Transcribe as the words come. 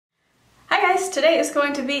guys, today is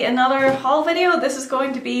going to be another haul video. This is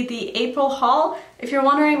going to be the April haul. If you're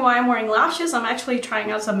wondering why I'm wearing lashes, I'm actually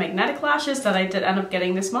trying out some magnetic lashes that I did end up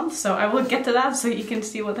getting this month, so I will get to that so you can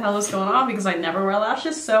see what the hell is going on because I never wear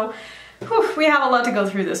lashes. So we have a lot to go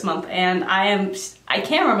through this month, and I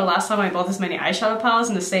can't remember last time I bought this many eyeshadow palettes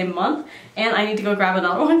in the same month, and I need to go grab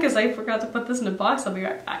another one because I forgot to put this in a box. I'll be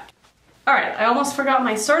right back. Alright, I almost forgot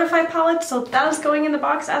my certifeye palette, so that is going in the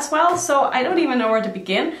box as well, so I don't even know where to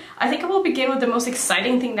begin. I think I will begin with the most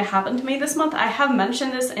exciting thing that happened to me this month. I have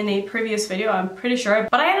mentioned this in a previous video, I'm pretty sure,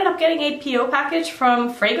 but I ended up getting a PO package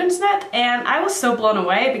from FragranceNet, and I was so blown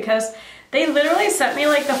away because they literally sent me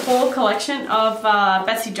like the full collection of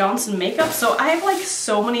Betsy Johnson makeup, so I have like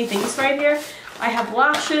so many things right here. I have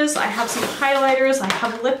lashes, I have some highlighters, I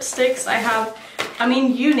have lipsticks, I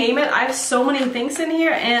mean, you name it, I have so many things in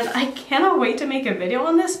here and I cannot wait to make a video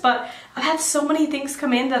on this, but I've had so many things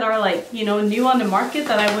come in that are like, you know, new on the market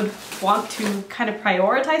that I would want to kind of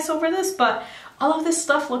prioritize over this, but all of this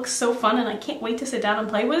stuff looks so fun and I can't wait to sit down and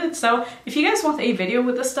play with it. So if you guys want a video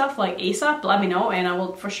with this stuff like ASAP, let me know and I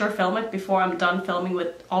will for sure film it before I'm done filming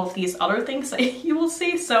with all of these other things that you will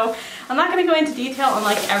see. So I'm not going to go into detail on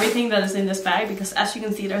like everything that is in this bag because as you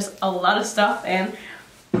can see there's a lot of stuff, and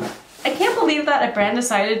I can't believe that a brand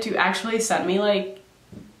decided to actually send me like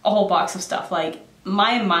a whole box of stuff. Like,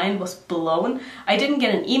 my mind was blown. I didn't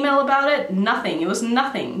get an email about it, nothing. It was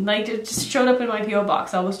nothing. Like, it just showed up in my PO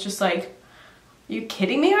box. I was just like, are you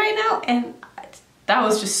kidding me right now? And that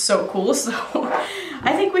was just so cool. So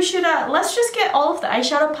I think we should, let's just get all of the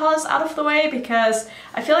eyeshadow palettes out of the way because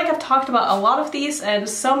I feel like I've talked about a lot of these and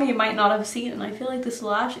some you might not have seen, and I feel like this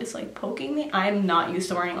lash is like poking me. I'm not used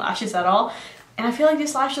to wearing lashes at all. And I feel like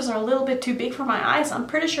these lashes are a little bit too big for my eyes. I'm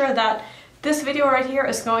pretty sure that this video right here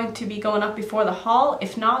is going to be going up before the haul.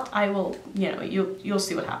 If not, I will, you know, you'll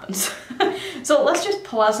see what happens. So let's just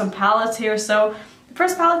pull out some palettes here. So the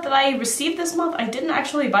first palette that I received this month, I didn't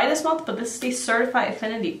actually buy this month, but this is the Certified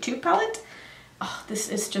Affinity 2 palette. Oh, this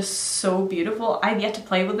is just so beautiful. I've yet to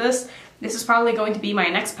play with this. This is probably going to be my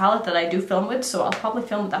next palette that I do film with, so I'll probably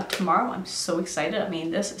film with that tomorrow. I'm so excited. I mean,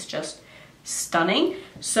 this is just stunning.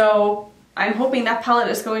 So I'm hoping that palette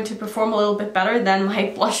is going to perform a little bit better than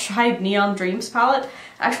my Blush Tribe Neon Dreams palette.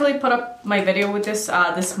 I actually put up my video with this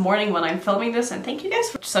this morning when I'm filming this, and thank you guys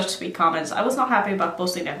for such sweet comments. I was not happy about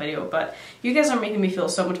posting that video, but you guys are making me feel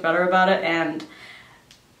so much better about it, and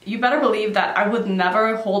you better believe that I would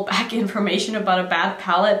never hold back information about a bad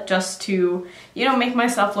palette just to, you know, make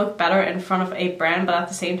myself look better in front of a brand, but at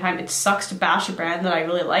the same time it sucks to bash a brand that I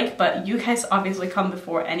really like, but you guys obviously come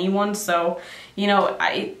before anyone, so, you know,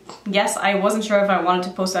 yes, I wasn't sure if I wanted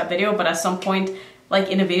to post that video, but at some point, like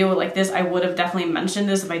in a video like this, I would have definitely mentioned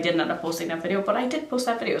this if I didn't end up posting that video, but I did post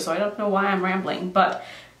that video, so I don't know why I'm rambling, but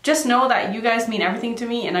just know that you guys mean everything to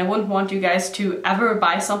me and I wouldn't want you guys to ever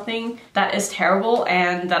buy something that is terrible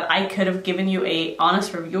and that I could have given you a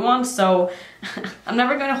honest review on. So I'm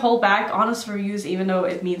never going to hold back honest reviews even though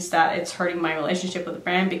it means that it's hurting my relationship with the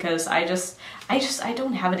brand because I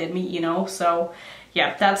don't have it in me, you know. So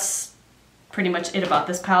yeah, that's pretty much it about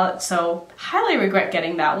this palette. So highly regret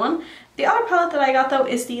getting that one. The other palette that I got though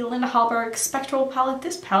is the Linda Hallberg Spectral palette.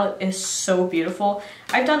 This palette is so beautiful.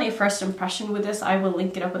 I've done a first impression with this. I will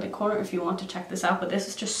link it up in the corner if you want to check this out, but this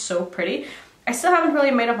is just so pretty. I still haven't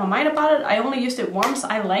really made up my mind about it. I only used it once.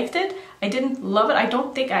 I liked it. I didn't love it. I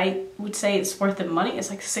don't think I would say it's worth the money. It's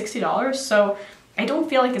like $60, so I don't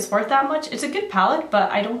feel like it's worth that much. It's a good palette,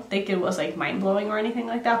 but I don't think it was like mind-blowing or anything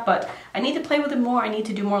like that, but I need to play with it more. I need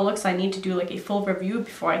to do more looks. I need to do like a full review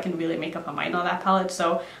before I can really make up my mind on that palette,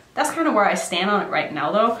 so that's kind of where I stand on it right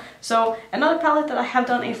now though. So another palette that I have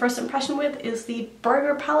done a first impression with is the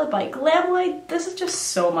Burger palette by Glamlite. This is just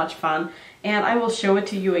so much fun and I will show it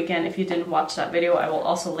to you again if you didn't watch that video. I will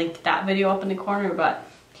also link that video up in the corner, but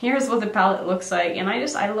here's what the palette looks like, and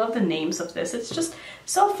I love the names of this. It's just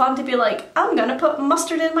so fun to be like, I'm gonna put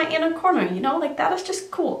mustard in my inner corner, you know, like that is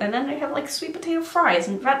just cool. And then I have like sweet potato fries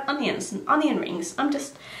and red onions and onion rings.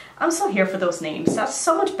 I'm so here for those names. That's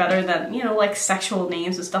so much better than, you know, like sexual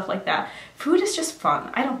names and stuff like that. Food is just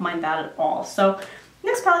fun. I don't mind that at all. So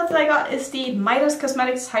next palette that I got is the Midas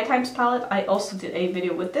Cosmetics High Times palette. I also did a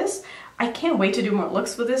video with this. I can't wait to do more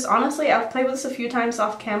looks with this. Honestly, I've played with this a few times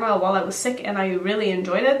off camera while I was sick and I really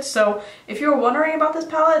enjoyed it. So if you're wondering about this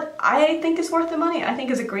palette, I think it's worth the money. I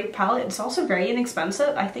think it's a great palette. It's also very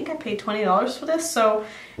inexpensive. I think I paid $20 for this. So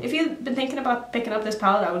if you've been thinking about picking up this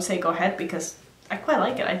palette, I would say go ahead because I quite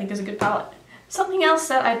like it. I think it's a good palette. Something else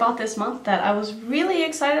that I bought this month that I was really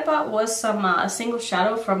excited about was some single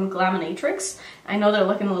shadow from Glaminatrix. I know they're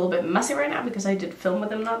looking a little bit messy right now because I did film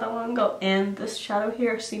with them not that long ago, and this shadow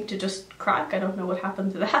here seemed to just crack. I don't know what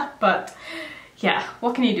happened to that, but yeah,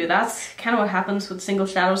 what can you do? That's kind of what happens with single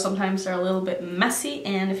shadows. Sometimes they're a little bit messy,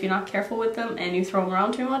 and if you're not careful with them and you throw them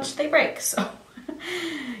around too much, they break. So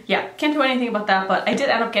yeah, can't do anything about that, but I did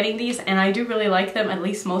end up getting these and I do really like them, at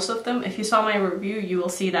least most of them. If you saw my review, you will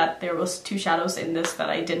see that there was 2 shadows in this that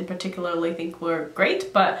I didn't particularly think were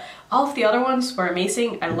great, but all of the other ones were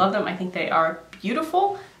amazing. I love them. I think they are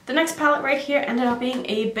beautiful. The next palette right here ended up being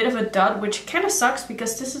a bit of a dud, which kind of sucks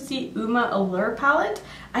because this is the Uma Allure palette.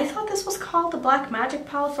 I thought this was called the Black Magic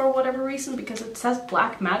palette for whatever reason because it says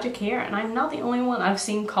Black Magic here, and I'm not the only one I've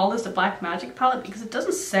seen call this the Black Magic palette because it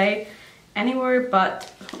doesn't say anywhere but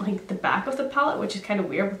like the back of the palette, which is kind of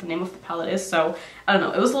weird what the name of the palette is. So I don't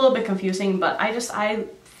know, it was a little bit confusing, but I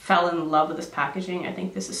fell in love with this packaging. I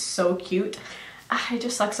think this is so cute. It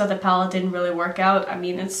just sucks that the palette didn't really work out. I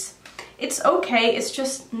mean, it's okay, it's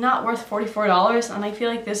just not worth $44, and I feel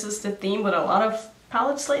like this is the theme with a lot of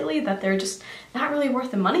palettes lately, that they're just not really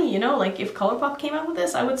worth the money, you know? Like if Colourpop came out with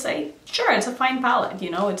this, I would say, sure, it's a fine palette, you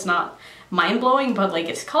know? It's not mind-blowing, but like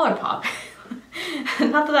it's Colourpop.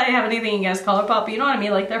 Not that I have anything against Colourpop, but you know what I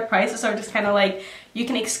mean? Like their prices are just kind of like, you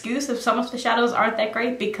can excuse if some of the shadows aren't that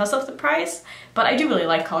great because of the price, but I do really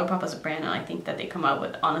like Colourpop as a brand, and I think that they come out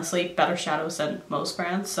with honestly better shadows than most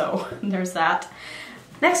brands, so there's that.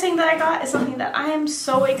 Next thing that I got is something that I am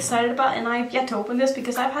so excited about, and I've yet to open this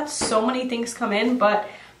because I've had so many things come in, but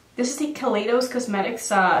this is the Kaleidos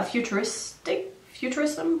Cosmetics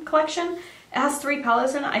Futurism collection. It has 3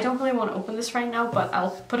 palettes in it. I don't really want to open this right now, but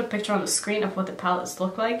I'll put a picture on the screen of what the palettes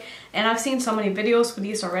look like. And I've seen so many videos with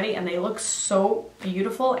these already, and they look so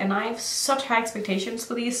beautiful, and I have such high expectations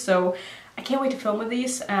for these, so I can't wait to film with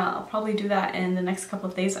these. I'll probably do that in the next couple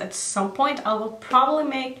of days at some point. I will probably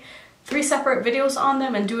make 3 separate videos on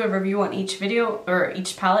them and do a review on each video or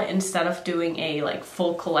each palette instead of doing a like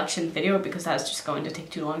full collection video, because that's just going to take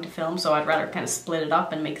too long to film. So I'd rather kind of split it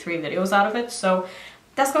up and make 3 videos out of it. So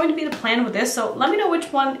that's going to be the plan with this. So let me know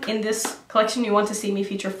which one in this collection you want to see me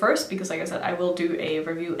feature first, because like I said, I will do a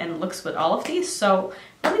review and looks with all of these. So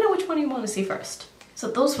let me know which one you want to see first. So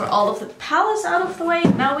those were all of the palettes out of the way.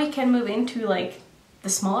 Now we can move into like the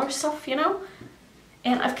smaller stuff, you know?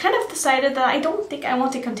 And I've kind of decided that I don't think I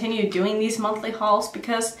want to continue doing these monthly hauls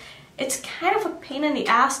because it's kind of a pain in the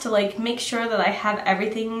ass to like make sure that I have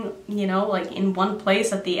everything, you know, like in one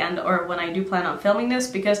place at the end or when I do plan on filming this,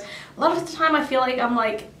 because a lot of the time I feel like I'm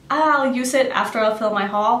like, I'll use it after I'll film my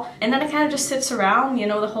haul, and then it kind of just sits around, you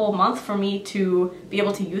know, the whole month for me to be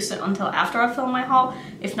able to use it until after I film my haul.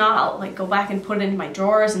 If not, I'll like go back and put it in my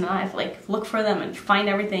drawers, and then I have to like look for them and find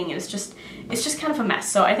everything, and it's just kind of a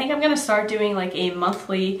mess. So I think I'm gonna start doing like a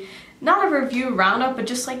monthly, not a review roundup, but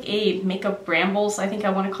just like a makeup rambles, I think I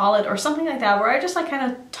want to call it, or something like that, where I just like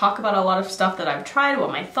kind of talk about a lot of stuff that I've tried, what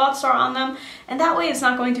my thoughts are on them, and that way it's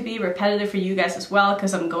not going to be repetitive for you guys as well,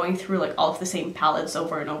 because I'm going through like all of the same palettes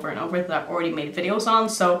over and over and over that I've already made videos on.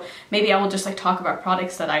 So maybe I will just like talk about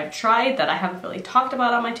products that I've tried that I haven't really talked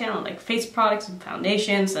about on my channel, like face products and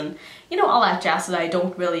foundations and, you know, all that jazz that I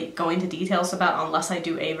don't really go into details about unless I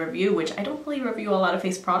do a review, which I don't really review a lot of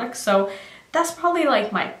face products. So that's probably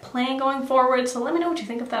like my plan going forward, so let me know what you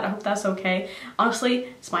think of that. I hope that's okay. Honestly,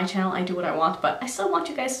 it's my channel, I do what I want, but I still want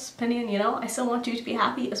you guys' opinion, you know? I still want you to be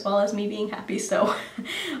happy as well as me being happy, so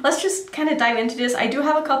let's just kind of dive into this. I do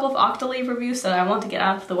have a couple of Octoly reviews that I want to get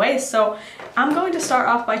out of the way, so I'm going to start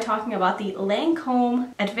off by talking about the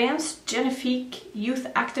Lancôme Advanced Genifique Youth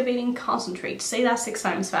Activating Concentrate. Say that 6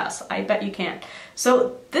 times fast, I bet you can.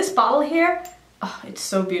 So this bottle here, oh, it's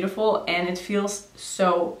so beautiful and it feels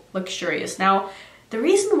so luxurious. Now, the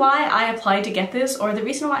reason why I applied to get this, or the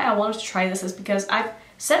reason why I wanted to try this, is because I've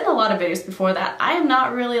said in a lot of videos before that I am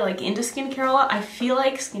not really like into skincare a lot. I feel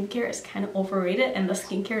like skincare is kind of overrated and the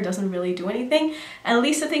skincare doesn't really do anything. At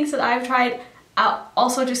least the things that I've tried.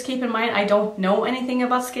 Also just keep in mind I don't know anything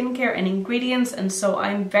about skincare and ingredients, and so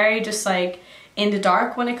I'm very just like in the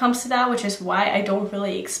dark when it comes to that, which is why I don't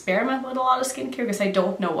really experiment with a lot of skincare, because I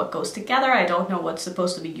don't know what goes together, I don't know what's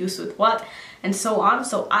supposed to be used with what, and so on.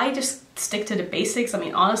 So I just stick to the basics. I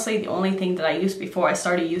mean, honestly, the only thing that I used before I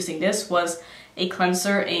started using this was a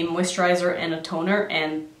cleanser, a moisturizer, and a toner,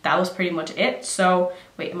 and that was pretty much it. So,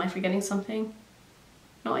 wait, am I forgetting something?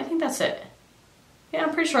 No, I think that's it. Yeah,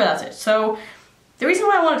 I'm pretty sure that's it. So the reason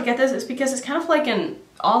why I wanted to get this is because it's kind of like an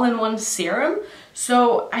all-in-one serum.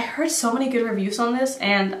 So I heard so many good reviews on this,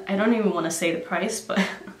 and I don't even want to say the price, but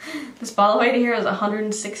this bottle right here is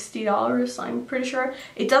 $160, I'm pretty sure.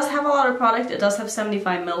 It does have a lot of product, it does have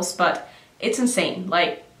 75 mils, but it's insane.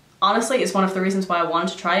 Like, honestly, it's one of the reasons why I wanted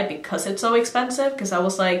to try it, because it's so expensive, because I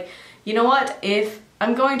was like, you know what, if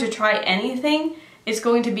I'm going to try anything, it's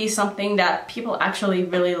going to be something that people actually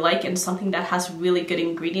really like and something that has really good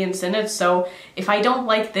ingredients in it. So if I don't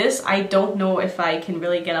like this, I don't know if I can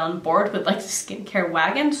really get on board with like the skincare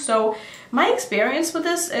wagon. So my experience with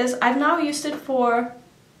this is I've now used it for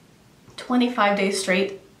 25 days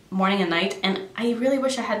straight, morning and night, and I really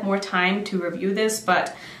wish I had more time to review this,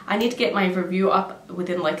 but I need to get my review up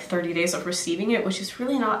within like 30 days of receiving it, which is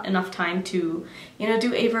really not enough time to, you know,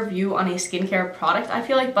 do a review on a skincare product, I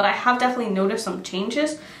feel like. But I have definitely noticed some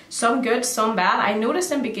changes, some good, some bad. I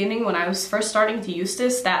noticed in the beginning when I was first starting to use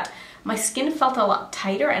this that my skin felt a lot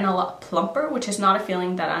tighter and a lot plumper, which is not a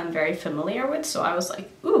feeling that I'm very familiar with. So I was like,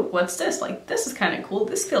 ooh, what's this? Like, this is kind of cool.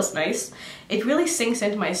 This feels nice. It really sinks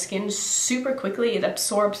into my skin super quickly. It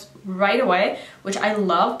absorbs right away, which I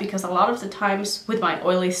love, because a lot of the times with my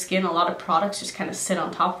oily skin, a lot of products just kind of sit on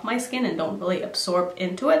top of my skin and don't really absorb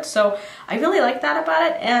into it. So I really like that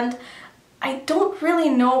about it. And I don't really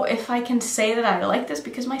know if I can say that I like this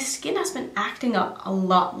because my skin has been acting up a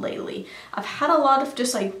lot lately. I've had a lot of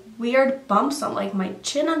just like weird bumps on like my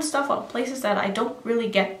chin and stuff, on places that I don't really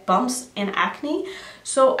get bumps and acne.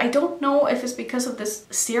 So I don't know if it's because of this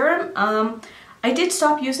serum. I did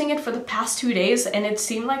stop using it for the past 2 days and it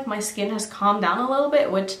seemed like my skin has calmed down a little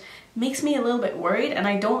bit, which makes me a little bit worried, and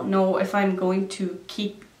I don't know if I'm going to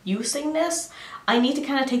keep using this. I need to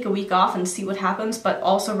kind of take a week off and see what happens, but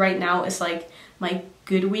also right now is like my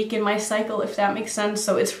good week in my cycle, if that makes sense.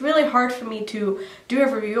 So it's really hard for me to do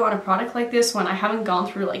a review on a product like this when I haven't gone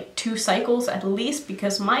through like 2 cycles at least,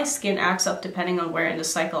 because my skin acts up depending on where in the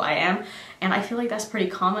cycle I am, and I feel like that's pretty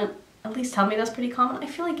common. At least tell me that's pretty common. I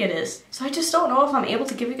feel like it is. So I just don't know if I'm able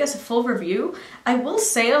to give you guys a full review. I will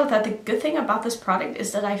say though that the good thing about this product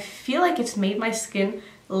is that I feel like it's made my skin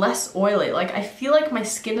less oily. Like, I feel like my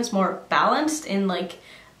skin is more balanced in like,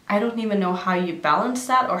 I don't even know how you balance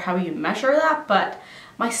that or how you measure that, but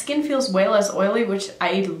my skin feels way less oily, which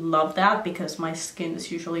I love that because my skin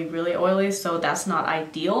is usually really oily, so that's not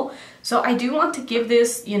ideal. So I do want to give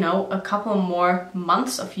this, you know, a couple more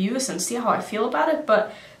months of use and see how I feel about it,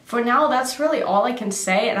 but for now that's really all I can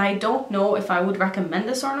say, and I don't know if I would recommend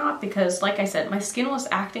this or not because, like I said, my skin was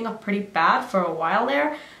acting up pretty bad for a while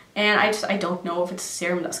there. And I don't know if it's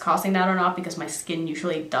serum that's causing that or not, because my skin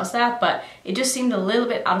usually does that, but it just seemed a little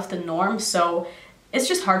bit out of the norm, so it's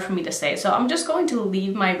just hard for me to say. So I'm just going to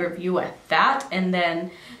leave my review at that, and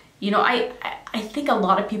then, you know, I think a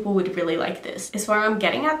lot of people would really like this, is where I'm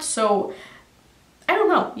getting at. So I don't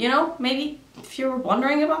know, you know, maybe if you're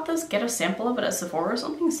wondering about this, get a sample of it at Sephora or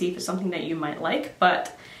something, see if it's something that you might like.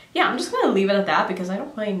 But yeah, I'm just gonna leave it at that because I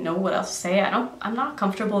don't really know what else to say. I'm not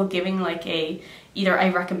comfortable giving like either I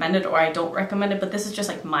recommend it or I don't recommend it, but this is just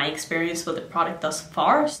like my experience with the product thus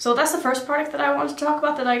far. So that's the first product that I wanted to talk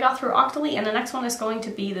about that I got through Octoly, and the next one is going to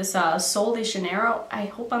be this Sol de Janeiro. I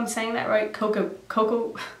hope I'm saying that right. Coco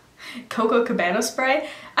Cabana spray.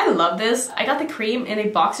 I love this. I got the cream in a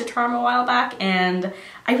boxer charm a while back and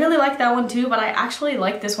I really like that one too, but I actually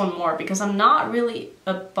like this one more because I'm not really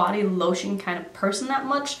a body lotion kind of person that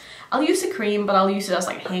much. I'll use the cream, but I'll use it as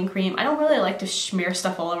like hand cream. I don't really like to smear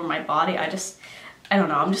stuff all over my body. I don't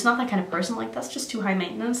know, I'm just not that kind of person. Like, that's just too high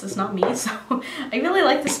maintenance. It's not me. So I really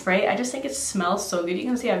like the spray. I just think it smells so good. You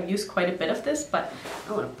can see I've used quite a bit of this, but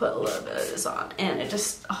I'm gonna put a little bit of this on and it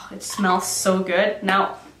just, oh, it smells so good.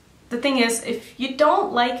 Now, the thing is, if you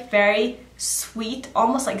don't like very sweet,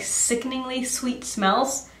 almost like sickeningly sweet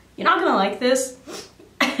smells, you're not gonna like this.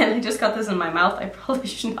 And I just got this in my mouth. I probably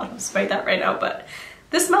should not have sprayed that right now, but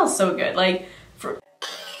this smells so good. Like,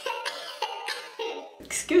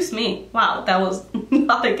 excuse me. Wow, that was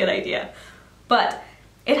not a good idea. But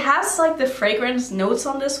it has like the fragrance notes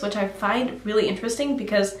on this, which I find really interesting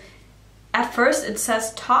because at first it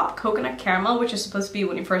says top coconut caramel, which is supposed to be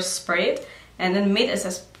when you first spray it, and then mid it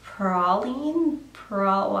says praline,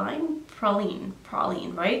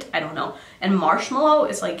 right? I don't know. And marshmallow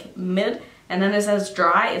is like mid, and then it says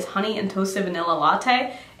dry is honey and toasted vanilla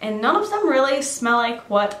latte, and none of them really smell like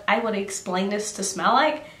what I would explain this to smell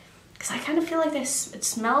like, because I kind of feel like it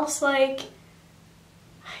smells like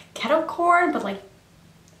kettle corn, but like,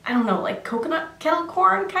 I don't know, like coconut kettle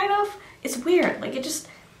corn kind of. It's weird. Like,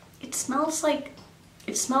 it smells like,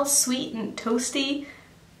 it smells sweet and toasty,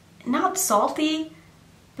 not salty,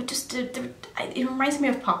 but just it reminds me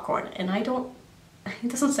of popcorn, and I don't, it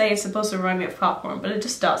doesn't say it's supposed to remind me of popcorn, but it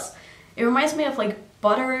just does. It reminds me of like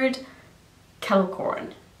buttered kettle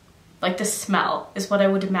corn. Like, the smell is what I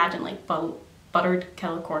would imagine like buttered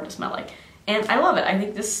kettle corn to smell like. And I love it. I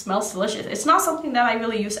think this smells delicious. It's not something that I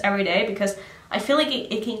really use every day because I feel like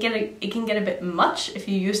it can get a bit much if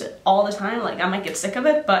you use it all the time. Like, I might get sick of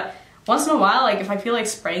it, but once in a while, like if I feel like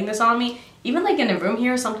spraying this on me, even like in a room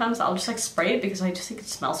here, sometimes I'll just like spray it because I just think it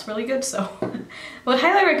smells really good. So I would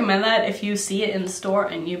highly recommend that if you see it in the store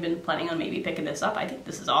and you've been planning on maybe picking this up. I think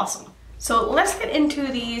this is awesome. So let's get into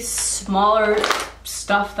these smaller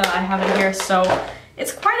stuff that I have in here. So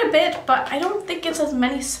it's quite a bit, but I don't think it's as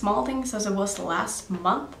many small things as it was last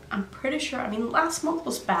month. I'm pretty sure, I mean, last month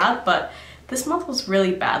was bad, but this month was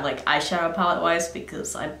really bad, like eyeshadow palette wise,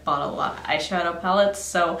 because I bought a lot of eyeshadow palettes.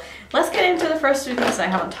 So let's get into the first two things I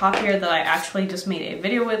have on top here that I actually just made a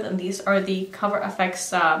video with, and these are the Cover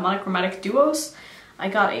FX monochromatic duos. I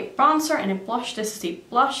got a bronzer and a blush. This is the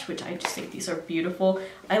blush, which I just think these are beautiful.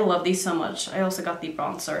 I love these so much. I also got the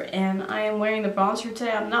bronzer, and I am wearing the bronzer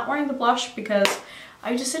today. I'm not wearing the blush because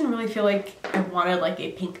I just didn't really feel like I wanted like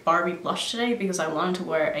a pink Barbie blush today because I wanted to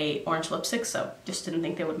wear a orange lipstick, so just didn't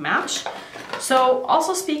think they would match. So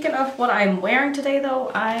also speaking of what I'm wearing today though,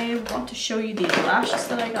 I want to show you these lashes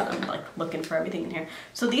that I got. I'm like looking for everything in here.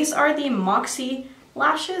 So these are the Moxie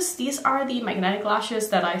lashes. These are the magnetic lashes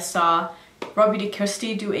that I saw Robbie de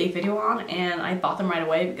Kirsty do a video on, and I bought them right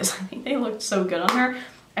away because I think they looked so good on her.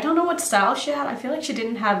 I don't know what style she had. I feel like she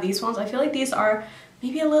didn't have these ones. I feel like these are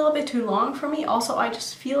maybe a little bit too long for me. Also, I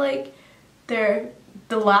just feel like the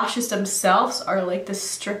lashes themselves are like the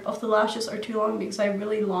strip of the lashes are too long because I have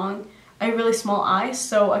really small eyes,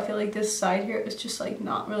 so I feel like this side here is just like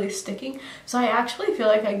not really sticking. So I actually feel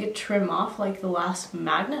like I could trim off like the last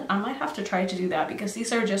magnet. I might have to try to do that because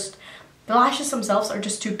these are just, the lashes themselves are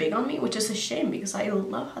just too big on me, which is a shame because I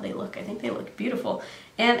love how they look. I think they look beautiful.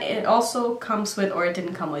 And it also comes with, or it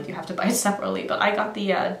didn't come with, you have to buy it separately, but I got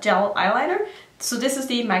the gel eyeliner. So this is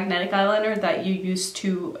the magnetic eyeliner that you use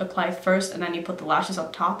to apply first, and then you put the lashes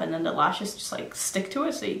up top, and then the lashes just like stick to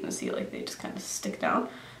it, so you can see like they just kind of stick down,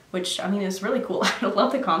 which I mean is really cool. I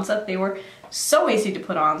love the concept. They were so easy to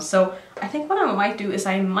put on. So I think what I might do is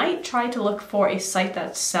I might try to look for a site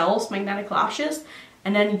that sells magnetic lashes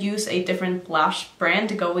and then use a different lash brand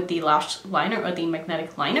to go with the lash liner or the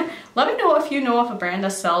magnetic liner. Let me know if you know of a brand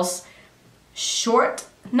that sells short,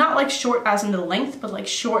 not like short as in the length, but like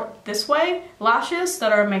short this way lashes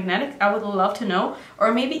that are magnetic. I would love to know.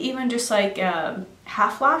 Or maybe even just like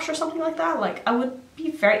half lash or something like that. Like I would be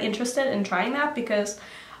very interested in trying that because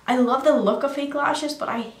I love the look of fake lashes, but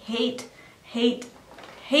I hate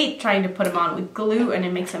trying to put them on with glue, and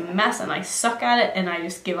it makes a mess and I suck at it and I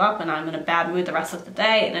just give up and I'm in a bad mood the rest of the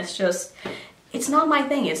day, and it's just, it's not my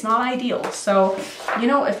thing. It's not ideal. So, you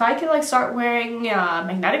know, if I could like start wearing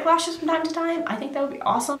magnetic lashes from time to time, I think that would be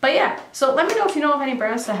awesome. But yeah, so let me know if you know of any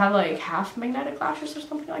brands that have like half magnetic lashes or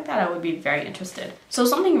something like that. I would be very interested. So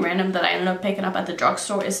something random that I ended up picking up at the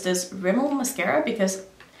drugstore is this Rimmel mascara, because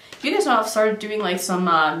you guys know I've started doing like some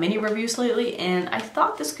mini reviews lately, and I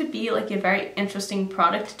thought this could be like a very interesting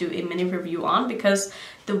product to do a mini review on because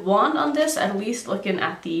the wand on this, at least looking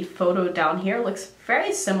at the photo down here, looks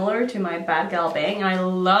very similar to my Bad Gal Bang, and I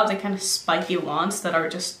love the kind of spiky wands that are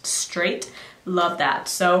just straight. Love that.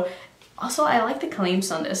 So also I like the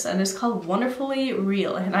claims on this, and it's called Wonderfully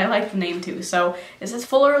Real, and I like the name too. So it says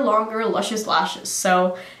fuller, longer, luscious lashes.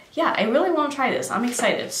 So yeah, I really want to try this. I'm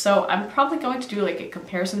excited. So I'm probably going to do like a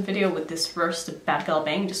comparison video with this versus the Bad Gal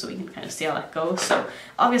Bang just so we can kind of see how that goes. So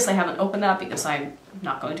obviously I haven't opened that because I'm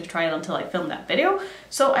not going to try it until I film that video.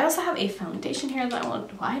 So I also have a foundation here that I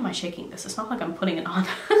want. Why am I shaking this? It's not like I'm putting it on.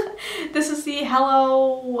 This is the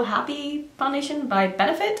Hello Happy foundation by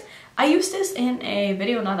Benefit. I used this in a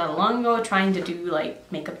video not that long ago trying to do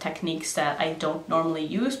like makeup techniques that I don't normally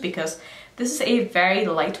use because this is a very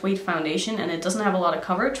lightweight foundation and it doesn't have a lot of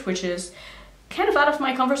coverage, which is kind of out of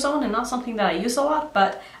my comfort zone and not something that I use a lot,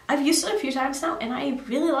 but I've used it a few times now and I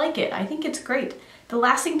really like it. I think it's great. The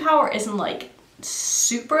lasting power isn't like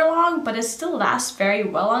super long, but it still lasts very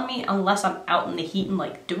well on me unless I'm out in the heat and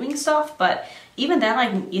like doing stuff, but even then I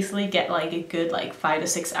can easily get like a good like 5 to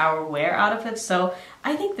 6 hour wear out of it. So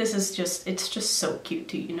I think this is just, it's just so cute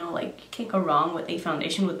too, you know, like you can't go wrong with a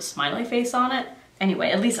foundation with a smiley face on it.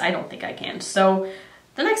 Anyway, at least I don't think I can. So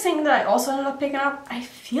the next thing that I also ended up picking up, I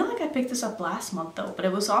feel like I picked this up last month though, but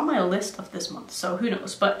it was on my list of this month, so who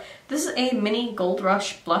knows. But this is a mini Gold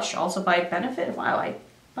Rush blush, also by Benefit. Wow, I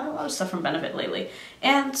buy a lot of stuff from Benefit lately.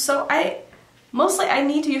 And so I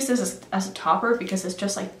need to use this as a topper because it's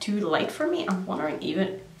just like too light for me. I'm wondering even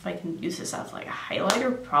if I can use this as like a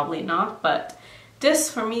highlighter, probably not, but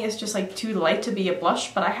this for me is just like too light to be a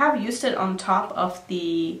blush, but I have used it on top of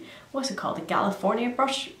the, what's it called? The California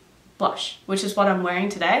blush, which is what I'm wearing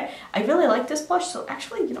today. I really like this blush, so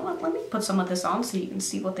actually, you know what? Let me put some of this on so you can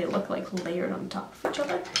see what they look like layered on top of each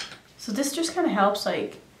other. So this just kind of helps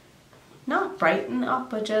like not brighten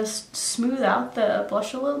up, but just smooth out the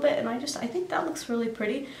blush a little bit, and I think that looks really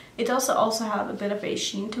pretty. It does also have a bit of a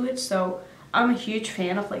sheen to it, so I'm a huge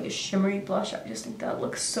fan of like a shimmery blush. I just think that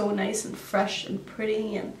looks so nice and fresh and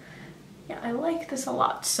pretty, and yeah, I like this a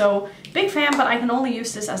lot. So big fan, but I can only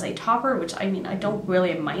use this as a topper, which I mean, I don't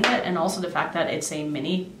really mind it, and also the fact that it's a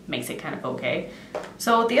mini makes it kind of okay.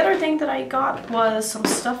 So the other thing that I got was some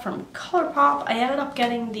stuff from ColourPop. I ended up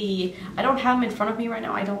getting the, I don't have them in front of me right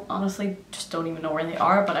now, I don't honestly just don't even know where they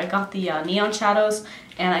are, but I got the neon shadows,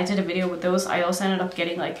 and I did a video with those. I also ended up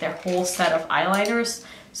getting like their whole set of eyeliners.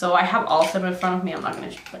 So I have all of them in front of me. I'm not going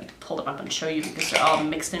to like pull them up and show you because they're all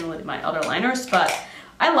mixed in with my other liners, but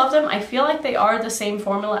I love them. I feel like they are the same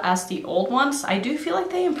formula as the old ones. I do feel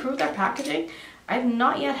like they improved their packaging. I've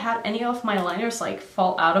not yet had any of my liners like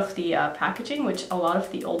fall out of the packaging, which a lot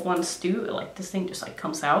of the old ones do. Like this thing just like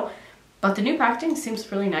comes out. But the new packaging seems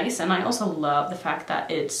really nice, and I also love the fact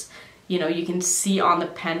that it's, you know, you can see on the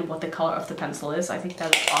pen what the color of the pencil is. I think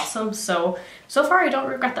that is awesome. So far I don't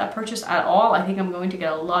regret that purchase at all. I think I'm going to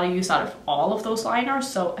get a lot of use out of all of those liners,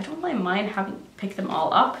 so I don't really mind having picked them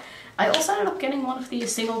all up. I also ended up getting one of the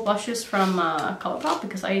single blushes from ColourPop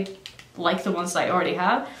because I like the ones that I already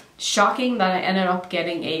have. Shocking that I ended up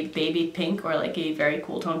getting a baby pink, or like a very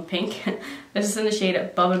cool tone pink. This is in the shade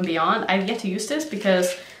Above and Beyond. I've yet to use this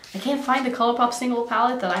because I can't find the ColourPop single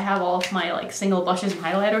palette that I have all of my like single blushes and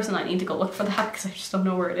highlighters, and I need to go look for that because I just don't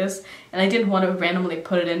know where it is. And I didn't want to randomly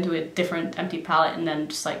put it into a different empty palette and then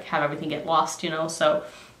just like have everything get lost, you know? So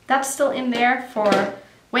that's still in there for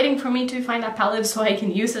waiting for me to find that palette so I can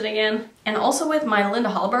use it again. And also with my Linda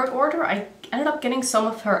Hallberg order, I ended up getting some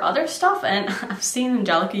of her other stuff, and I've seen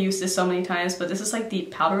Angelica use this so many times, but this is like the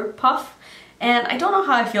powder puff. And I don't know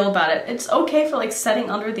how I feel about it. It's okay for like setting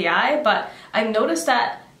under the eye, but I've noticed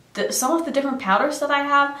that some of the different powders that I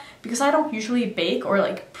have, because I don't usually bake or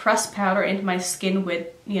like press powder into my skin with,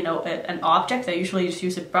 you know, an object, I usually just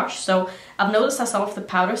use a brush. So I've noticed that some of the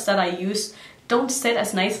powders that I use don't sit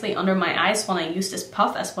as nicely under my eyes when I use this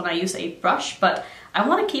puff as when I use a brush, but I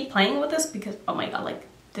want to keep playing with this because, oh my god, like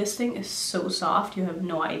this thing is so soft, you have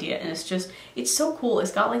no idea, and it's so cool.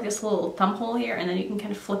 It's got like this little thumb hole here, and then you can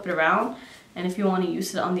kind of flip it around. And if you want to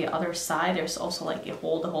use it on the other side, there's also like a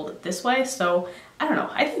hole to hold it this way. So I don't know,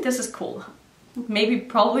 I think this is cool. Maybe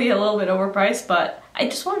probably a little bit overpriced, but I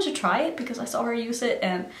just wanted to try it because I saw her use it,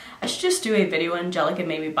 and I should just do a video and Angelica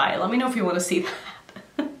maybe buy it. Let me know if you want to see that.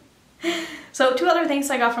 So two other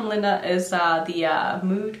things I got from Linda is the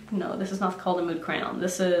Mood, no, this is not called a Mood Crayon.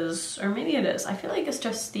 This is, or maybe it is, I feel like it's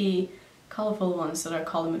just the colorful ones that are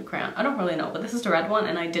called a Mood Crayon. I don't really know, but this is the red one,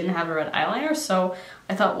 and I didn't have a red eyeliner, so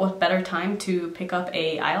I thought what better time to pick up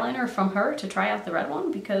a eyeliner from her to try out the red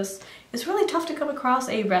one, because it's really tough to come across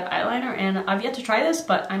a red eyeliner, and I've yet to try this,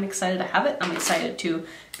 but I'm excited to have it. I'm excited to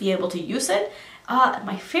be able to use it.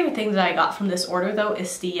 My favorite thing that I got from this order though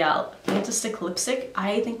is the anti-stick lipstick.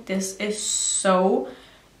 I think this is so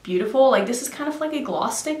beautiful. Like this is kind of like a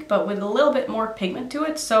gloss stick, but with a little bit more pigment to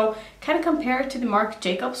it. So kind of compared to the Marc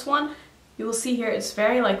Jacobs one, you will see here it's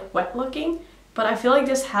very like wet looking, but I feel like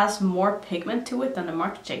this has more pigment to it than the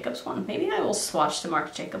Marc Jacobs one. Maybe I will swatch the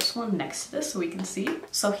Marc Jacobs one next to this so we can see.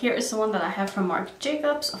 So here is the one that I have from Marc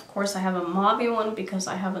Jacobs. Of course I have a mauve one because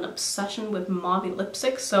I have an obsession with mauve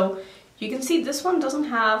lipstick. So you can see this one doesn't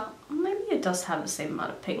have, maybe it does have the same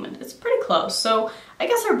amount of pigment. It's pretty close. So I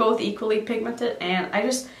guess they're both equally pigmented, and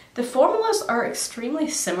the formulas are extremely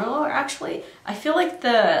similar actually. I feel like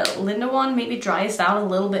the Linda one maybe dries down a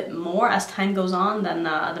little bit more as time goes on than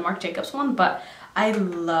the Marc Jacobs one, but I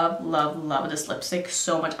love, love, love this lipstick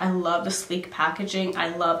so much. I love the sleek packaging.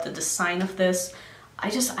 I love the design of this.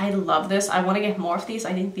 I love this. I want to get more of these.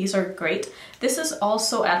 I think these are great. This is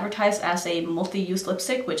also advertised as a multi-use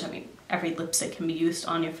lipstick, which I mean, every lipstick can be used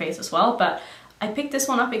on your face as well, but I picked this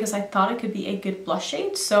one up because I thought it could be a good blush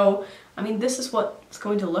shade. So, I mean, this is what it's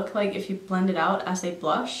going to look like if you blend it out as a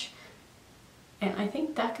blush. And I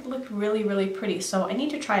think that could look really, really pretty. So I need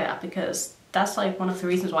to try that because that's like one of the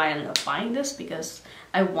reasons why I ended up buying this, because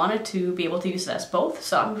I wanted to be able to use it as both.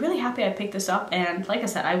 So I'm really happy I picked this up, and like I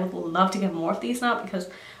said, I would love to get more of these now because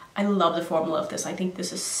I love the formula of this. I think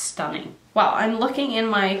this is stunning. Wow, I'm looking in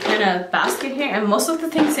my kind of basket here, and most of the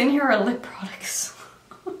things in here are lip products.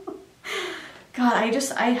 God,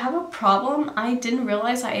 I have a problem. I didn't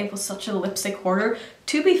realize I was such a lipstick hoarder.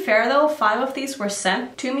 To be fair though, 5 of these were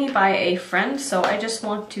sent to me by a friend, so I just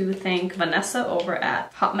want to thank Vanessa over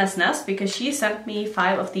at Hot Mess Nest because she sent me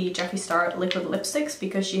 5 of the Jeffree Star liquid lipsticks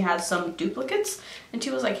because she had some duplicates, and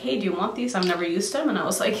she was like, hey, do you want these? I've never used them. And I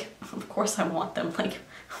was like, of course I want them. Like,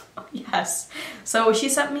 Yes. So she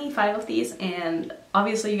sent me 5 of these, and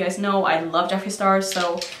obviously you guys know I love Jeffree Star,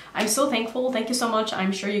 so I'm so thankful. Thank you so much.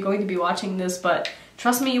 I'm sure you're going to be watching this, but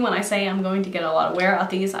trust me when I say I'm going to get a lot of wear out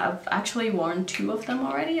these. I've actually worn 2 of them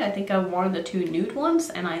already. I think I've worn the 2 nude ones,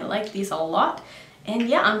 and I like these a lot. And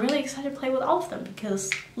yeah, I'm really excited to play with all of them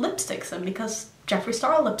because lipsticks and because Jeffree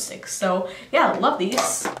Star lipsticks. So yeah, I love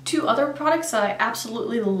these. 2 other products that I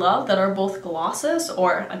absolutely love that are both glosses,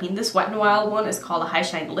 or I mean this Wet n Wild one is called a High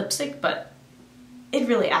Shine lipstick, but it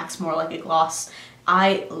really acts more like a gloss.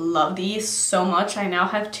 I love these so much. I now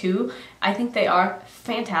have 2. I think they are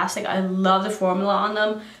fantastic. I love the formula on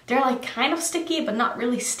them. They're like kind of sticky, but not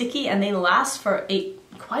really sticky, and they last for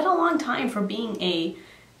quite a long time for being a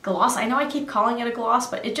gloss. I know I keep calling it a gloss,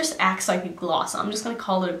 but it just acts like a gloss. I'm just gonna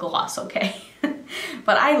call it a gloss, okay?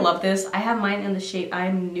 But I love this. I have mine in the shade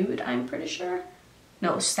I'm Nude, I'm pretty sure.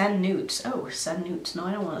 No, Send Nudes. Oh, Send Nudes. No,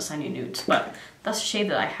 I don't want to send you nudes, but that's the shade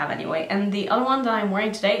that I have anyway. And the other one that I'm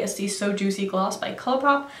wearing today is the So Juicy Gloss by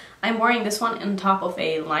Colourpop. I'm wearing this one on top of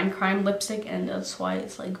a Lime Crime lipstick, and that's why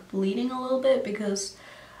it's like bleeding a little bit, because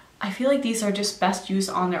I feel like these are just best used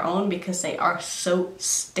on their own because they are so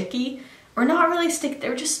sticky. Or not really stick,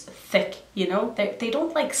 they're just thick, you know? They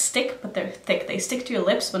don't like stick, but they're thick. They stick to your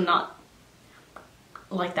lips, but not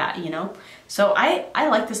like that, you know? So I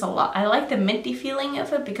like this a lot. I like the minty feeling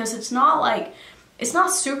of it because it's not like, it's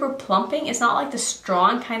not super plumping. It's not like the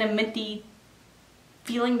strong kind of minty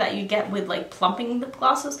feeling that you get with like plumping lip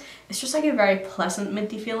glosses. It's just like a very pleasant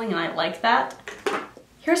minty feeling, and I like that.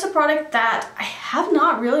 Here's a product that I have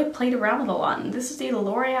not really played around with a lot, and this is the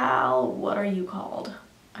L'Oreal, what are you called?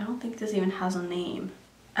 I don't think this even has a name.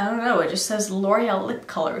 I don't know, it just says L'Oreal lip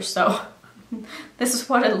color, so this is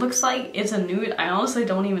what it looks like. It's a nude. I honestly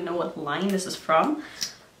don't even know what line this is from.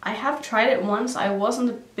 I have tried it once. I wasn't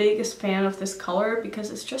the biggest fan of this color because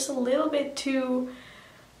it's just a little bit too,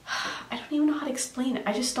 I don't even know how to explain it.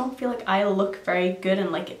 I just don't feel like I look very good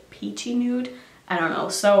in like a peachy nude. I don't know.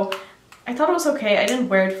 So I thought it was okay. I didn't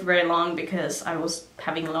wear it for very long because I was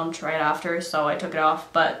having lunch right after, so I took it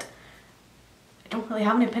off, but I don't really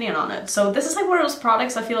have an opinion on it. So this is like one of those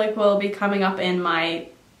products I feel like will be coming up in my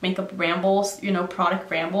makeup rambles, you know, product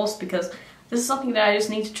rambles, because this is something that I just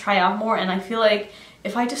need to try out more. And I feel like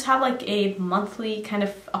if I just have like a monthly kind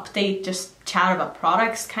of update, just chat about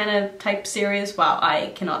products kind of type series, wow,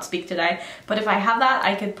 I cannot speak today, but if I have that,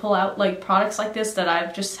 I could pull out like products like this that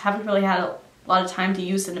I've just haven't really had a lot of time to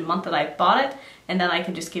use in the month that I bought it, and then I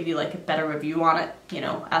can just give you like a better review on it, you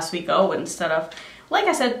know, as we go, instead of, like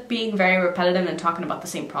I said, being very repetitive and talking about the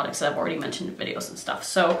same products that I've already mentioned in videos and stuff.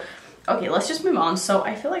 So okay, let's just move on. So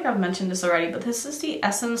I feel like I've mentioned this already, but this is the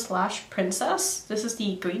Essence Lash Princess. This is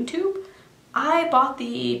the green tube. I bought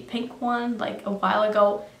the pink one like a while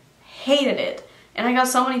ago, hated it. And I got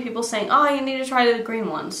so many people saying, oh, you need to try the green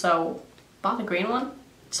one. So bought the green one.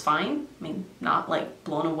 It's fine. I mean, not like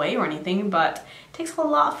blown away or anything, but it takes a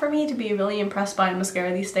lot for me to be really impressed by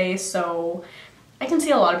mascara these days. So I can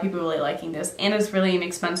see a lot of people really liking this, and it's really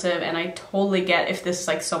inexpensive, and I totally get if this is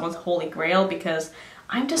like someone's holy grail, because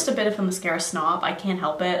I'm just a bit of a mascara snob. I can't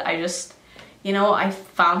help it. I just, you know, I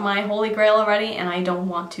found my holy grail already, and I don't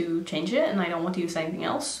want to change it, and I don't want to use anything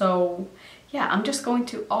else. So yeah, I'm just going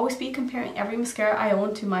to always be comparing every mascara I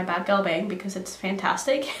own to my Bad Gal Bang because it's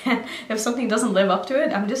fantastic. And if something doesn't live up to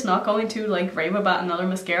it, I'm just not going to like rave about another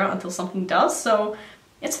mascara until something does. So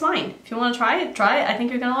it's fine. If you want to try it, try it. I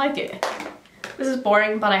think you're gonna like it. This is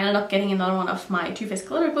boring, but I ended up getting another one of my Too Faced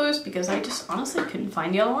glitter glues because I just honestly couldn't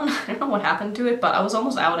find the other one. I don't know what happened to it, but I was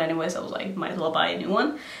almost out anyways. I was like, might as well buy a new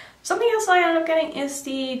one. Something else I ended up getting is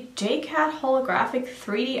the JCat Holographic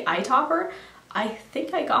 3D Eye Topper. I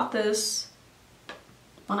think I got this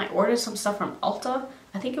when I ordered some stuff from Ulta.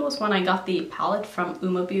 I think it was when I got the palette from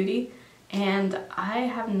Uma Beauty, and I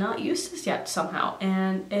have not used this yet somehow,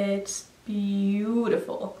 and it's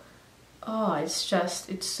beautiful. Oh, it's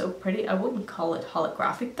so pretty. I wouldn't call it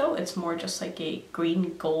holographic though. It's more just like a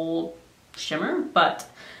green gold shimmer, but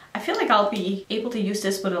I feel like I'll be able to use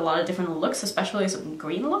this with a lot of different looks, especially some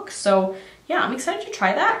green looks. So yeah, I'm excited to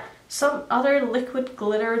try that. Some other liquid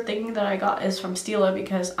glitter thing that I got is from Stila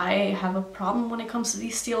because I have a problem when it comes to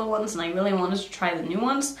these Stila ones, and I really wanted to try the new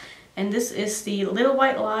ones. And this is the Little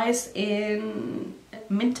White Lies in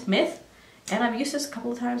Mint Myth, and I've used this a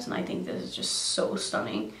couple of times, and I think this is just so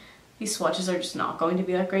stunning. These swatches are just not going to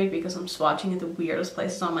be that great because I'm swatching at the weirdest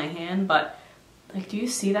places on my hand, but like, do you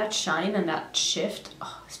see that shine and that shift?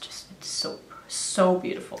 Oh, it's so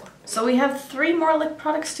beautiful. So we have 3 more lip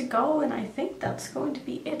products to go, and I think that's going to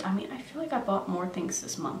be it. I mean, I feel like I bought more things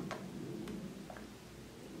this month.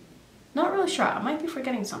 Not really sure. I might be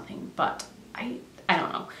forgetting something, but I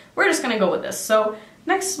don't know. We're just gonna go with this. So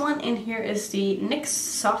Next one in here is the NYX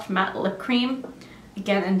Soft Matte Lip Cream.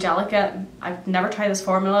 Again, Angelica. I've never tried this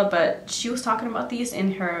formula, but she was talking about these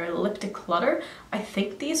in her Lip Declutter. I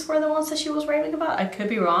think these were the ones that she was raving about. I could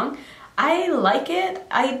be wrong. I like it.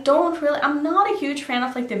 I'm not a huge fan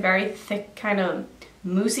of like the very thick kind of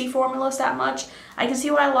moussey formulas that much. I can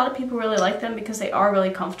see why a lot of people really like them because they are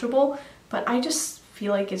really comfortable, but I just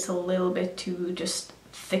feel like it's a little bit too just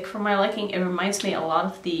thick for my liking. It reminds me a lot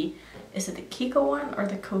of the, is it the Kiko one or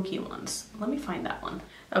the Coco ones? Let me find that one.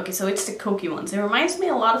 Okay, so it's the Coco ones. It reminds me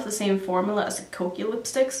a lot of the same formula as the Coco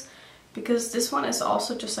lipsticks because this one is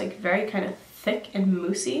also just like very kind of thick and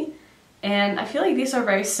moussey. And I feel like these are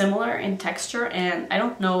very similar in texture, and I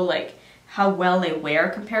don't know like how well they wear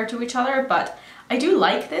compared to each other, but I do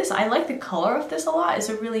like this. I like the color of this a lot. It's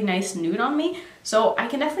a really nice nude on me. So I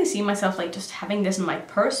can definitely see myself like just having this in my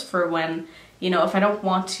purse for when, you know, if I don't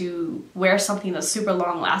want to wear something that's super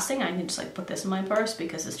long lasting, I can just like put this in my purse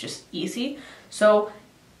because it's just easy. So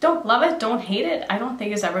don't love it, don't hate it. I don't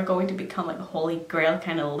think it's ever going to become like a holy grail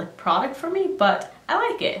kind of lip product for me, but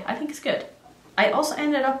I like it. I think it's good. I also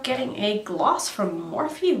ended up getting a gloss from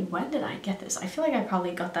Morphe. When did I get this? I feel like I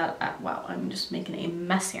probably got that at, wow, I'm just making a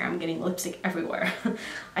mess here. I'm getting lipstick everywhere.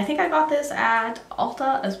 I think I got this at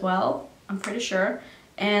Ulta as well, I'm pretty sure.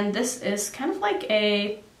 And this is kind of like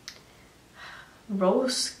a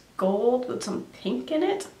rose gold with some pink in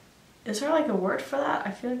it. Is there like a word for that?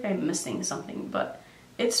 I feel like I'm missing something, but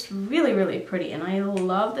it's really, really pretty, and I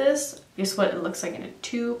love this. Here's what it looks like in a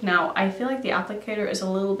tube. Now, I feel like the applicator is a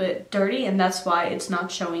little bit dirty, and that's why it's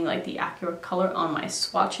not showing like the accurate color on my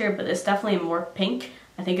swatch here, but it's definitely more pink.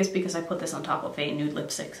 I think it's because I put this on top of a nude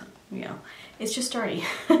lipstick, so, you know, it's just dirty.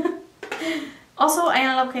 Also, I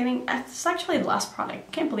ended up getting, it's actually the last product.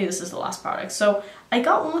 I can't believe this is the last product. So, I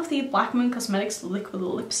got one of the Black Moon Cosmetics liquid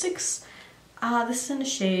lipsticks. This is in the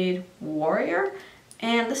shade Warrior.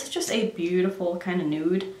 And this is just a beautiful kind of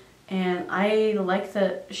nude, and I like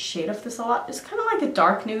the shade of this a lot. It's kind of like a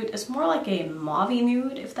dark nude. It's more like a mauve-y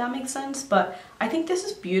nude, if that makes sense, but I think this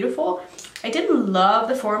is beautiful. I didn't love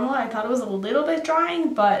the formula. I thought it was a little bit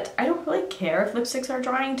drying, but I don't really care if lipsticks are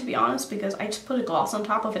drying, to be honest, because I just put a gloss on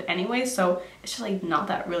top of it anyway, so it's just like not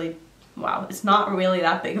that really, wow, it's not really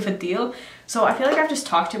that big of a deal. So I feel like I've just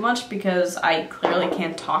talked too much because I clearly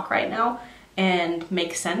can't talk right now and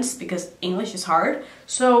make sense because English is hard.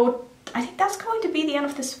 So I think that's going to be the end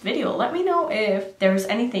of this video. Let me know if there's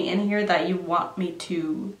anything in here that you want me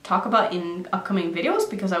to talk about in upcoming videos,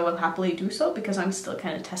 because I will happily do so because I'm still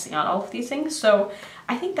kind of testing out all of these things. So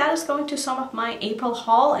I think that is going to sum up my April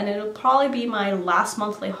haul, and it'll probably be my last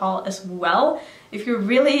monthly haul as well. If you're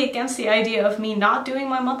really against the idea of me not doing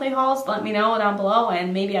my monthly hauls, let me know down below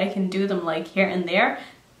and maybe I can do them like here and there.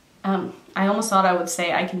 I almost thought I would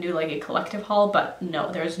say I can do like a collective haul, but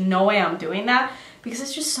no, there's no way I'm doing that because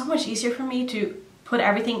it's just so much easier for me to put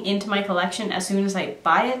everything into my collection as soon as I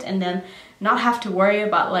buy it and then not have to worry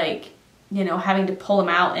about like, you know, having to pull them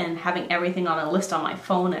out and having everything on a list on my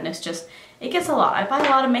phone, and it's just, it gets a lot. I buy a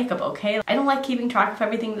lot of makeup, okay? I don't like keeping track of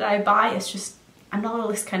everything that I buy. It's just, I'm not a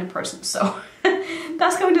list kind of person, so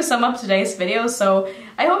that's going to sum up today's video. So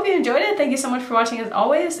I hope you enjoyed it. Thank you so much for watching as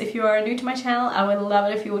always. If you are new to my channel, I would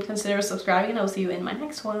love it if you would consider subscribing, and I'll see you in my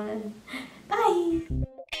next one. Bye!